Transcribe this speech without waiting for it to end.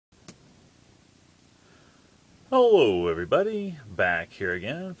Hello everybody, back here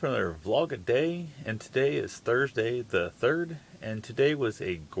again for another vlog a day, and today is Thursday the 3rd, and today was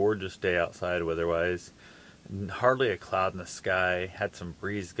a gorgeous day outside weather-wise. Hardly a cloud in the sky, had some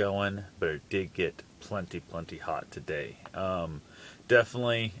breeze going, but it did get plenty hot today.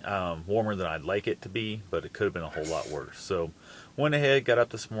 Definitely warmer than I'd like it to be, but it could have been a whole lot worse. So went ahead, got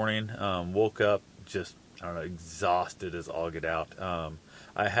up this morning, woke up just, I don't know, exhausted as all get out.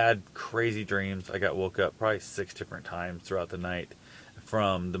 I had crazy dreams. I got woke up probably 6 different times throughout the night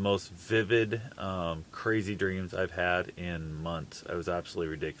from the most vivid, crazy dreams I've had in months. I was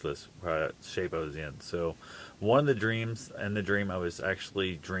absolutely ridiculous shape I was in. So one of the dreams, in the dream I was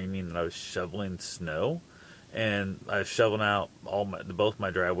actually dreaming that I was shoveling snow, and I was shoveling out both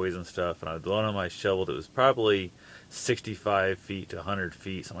my driveways and stuff, and I was the one on my shovel that was probably 65 feet to 100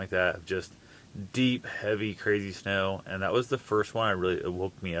 feet, something like that, of just deep, heavy, crazy snow. And that was the first one it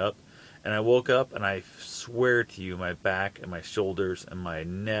woke me up. And I woke up, and I swear to you, my back and my shoulders and my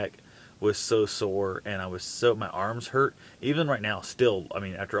neck was so sore, and my arms hurt. Even right now, still, I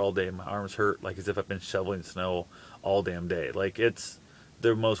mean, after all day, my arms hurt like as if I've been shoveling snow all damn day. Like, it's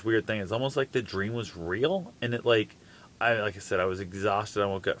the most weird thing. It's almost like the dream was real, and like I said, I was exhausted. I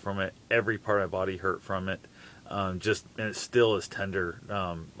woke up from it. Every part of my body hurt from it. And it still is tender,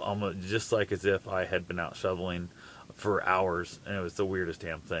 almost just like as if I had been out shoveling for hours, and it was the weirdest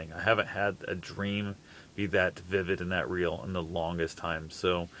damn thing. I haven't had a dream be that vivid and that real in the longest time.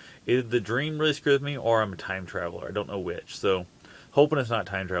 So either the dream really screwed me, or I'm a time traveler. I don't know which. So hoping it's not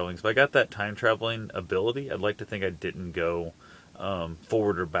time traveling. So if I got that time traveling ability, I'd like to think I didn't go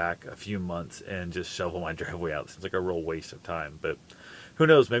forward or back a few months and just shovel my driveway out. It seems like a real waste of time, but who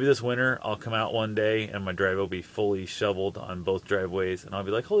knows? Maybe this winter I'll come out one day and my driveway will be fully shoveled on both driveways, and I'll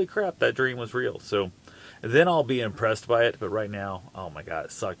be like, holy crap, that dream was real. So then I'll be impressed by it, but right now, oh my god,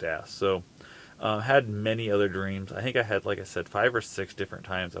 it sucked ass. So had many other dreams. I think I had, like I said, 5 or 6 different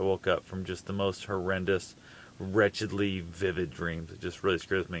times I woke up from just the most horrendous, wretchedly vivid dreams. It just really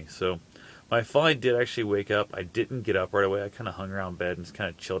scares me. So when I finally did actually wake up, I didn't get up right away. I kind of hung around bed and just kind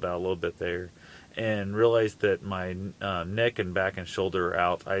of chilled out a little bit there, and realized that my neck and back and shoulder are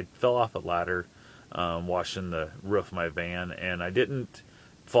out. I fell off a ladder washing the roof of my van, and I didn't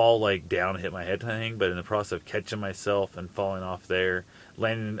fall like down and hit my head kind of thing, but in the process of catching myself and falling off there,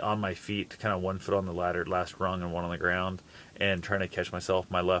 landing on my feet, kind of one foot on the ladder, last rung and one on the ground, and trying to catch myself,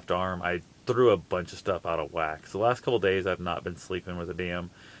 my left arm, I threw a bunch of stuff out of whack. So the last couple of days I've not been sleeping with a damn,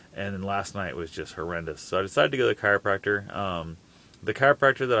 and then last night was just horrendous. So I decided to go to the chiropractor. The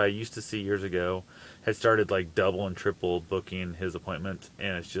chiropractor that I used to see years ago had started like double and triple booking his appointment,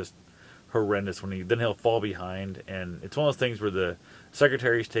 and it's just horrendous when he'll fall behind. And it's one of those things where the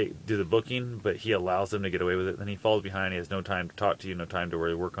secretaries do the booking, but he allows them to get away with it. Then he falls behind. He has no time to talk to you, no time to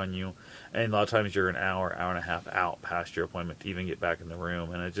really work on you, and a lot of times you're an hour and a half out past your appointment to even get back in the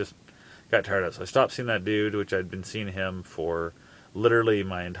room. And I just got tired of it, so I stopped seeing that dude, which I'd been seeing him for literally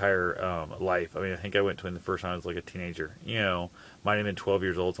my entire life. I mean, I think I went to him the first time I was like a teenager. Might have been 12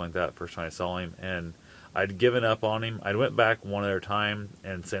 years old, something like that, first time I saw him. And I'd given up on him. I went back one other time,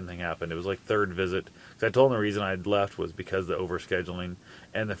 and same thing happened. It was like third visit. Because I told him the reason I'd left was because of the overscheduling.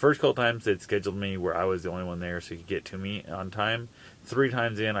 And the first couple times they'd scheduled me where I was the only one there, so he could get to me on time. 3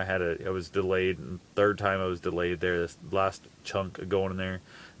 times in, I was delayed. And third time I was delayed there. This last chunk of going in there,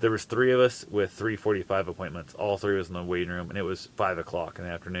 there was 3 of us with 3:45 appointments. All 3 of us in the waiting room, and it was 5 o'clock in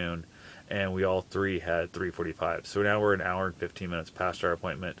the afternoon, and we all 3 had 3:45. So now we're an hour and 15 minutes past our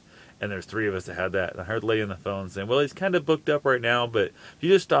appointment, and there's 3 of us that had that. And I heard the lady on the phone saying, well, he's kind of booked up right now, but if you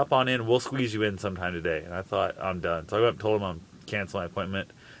just stop on in, we'll squeeze you in sometime today. And I thought, I'm done. So I went and told him I'm canceling my appointment,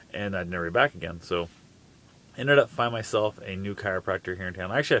 and I'd never be back again. So ended up finding myself a new chiropractor here in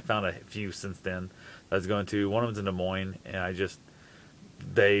town. Actually, I found a few since then that I was going to. One of them's in Des Moines, and I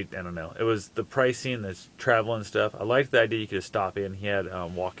don't know. It was the pricing, the travel and stuff. I liked the idea you could just stop in. He had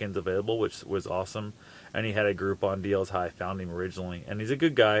walk-ins available, which was awesome. And he had a Groupon deal, is how I found him originally. And he's a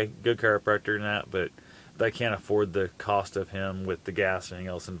good guy, good chiropractor and that, but I can't afford the cost of him with the gas and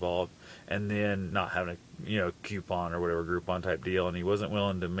anything else involved. And then not having a coupon or whatever Groupon type deal. And he wasn't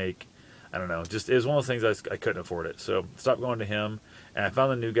willing to make, I don't know, just it was one of those things I couldn't afford it. So stopped going to him. And I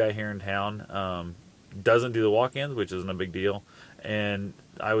found a new guy here in town. Doesn't do the walk-ins, which isn't a big deal. And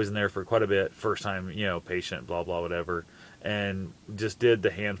I was in there for quite a bit. First time, patient, blah, blah, whatever. And just did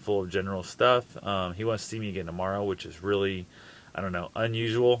the handful of general stuff. He wants to see me again tomorrow, which is really, I don't know,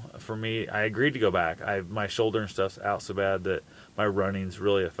 unusual for me. I agreed to go back. My shoulder and stuff's out so bad that my running's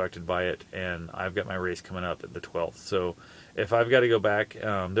really affected by it. And I've got my race coming up at the 12th. So if I've got to go back,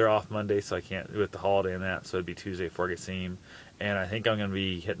 they're off Monday, so I can't with the holiday and that. So it'd be Tuesday before I get to see him, and I think I'm going to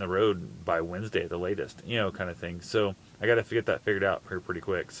be hitting the road by Wednesday at the latest, kind of thing. So I got to get that figured out here pretty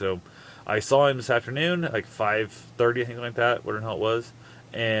quick. So I saw him this afternoon, like 5:30, I think, like that, whatever the hell it was.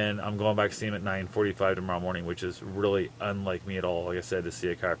 And I'm going back to see him at 9:45 tomorrow morning, which is really unlike me at all. Like I said, to see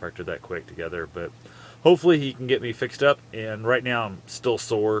a chiropractor that quick together, but hopefully he can get me fixed up. And right now I'm still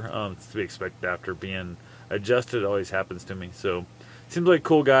sore. It's to be expected after being adjusted. It always happens to me. So seems like a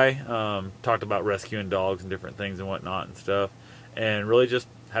cool guy. Talked about rescuing dogs and different things and whatnot and stuff, and really just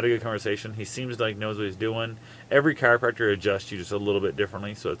had a good conversation. He seems like knows what he's doing. Every chiropractor adjusts you just a little bit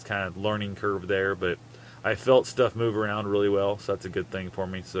differently, so it's kind of learning curve there, but I felt stuff move around really well, so that's a good thing for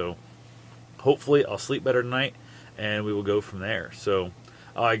me. So hopefully I'll sleep better tonight, and we will go from there. So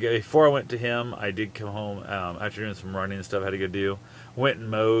before I went to him, I did come home after doing some running and stuff I had to go do. Went and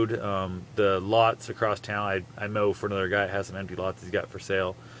mowed the lots across town. I mow for another guy that has some empty lots he's got for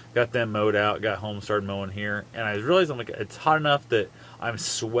sale. Got them mowed out, got home, started mowing here, and I realized it's hot enough that I'm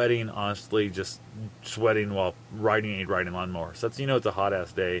sweating, honestly, just sweating while riding a lawnmower. So that's, it's a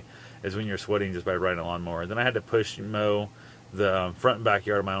hot-ass day, is when you're sweating just by riding a lawnmower. Then I had to push mow the front and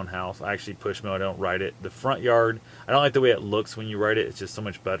backyard of my own house. I actually push mow, I don't ride it. The front yard, I don't like the way it looks when you ride it. It's just so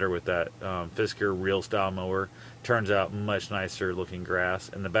much better with that Fisker real style mower. Turns out much nicer looking grass.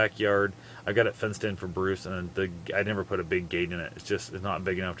 In the backyard, I got it fenced in for Bruce, and I never put a big gate in it. It's not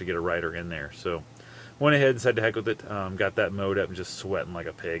big enough to get a rider in there. So went ahead and said to heck with it. Got that mowed up and just sweating like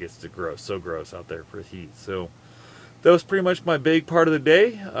a pig. It's so gross out there for the heat. So that was pretty much my big part of the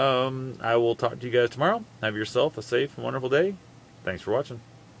day. I will talk to you guys tomorrow. Have yourself a safe and wonderful day. Thanks for watching.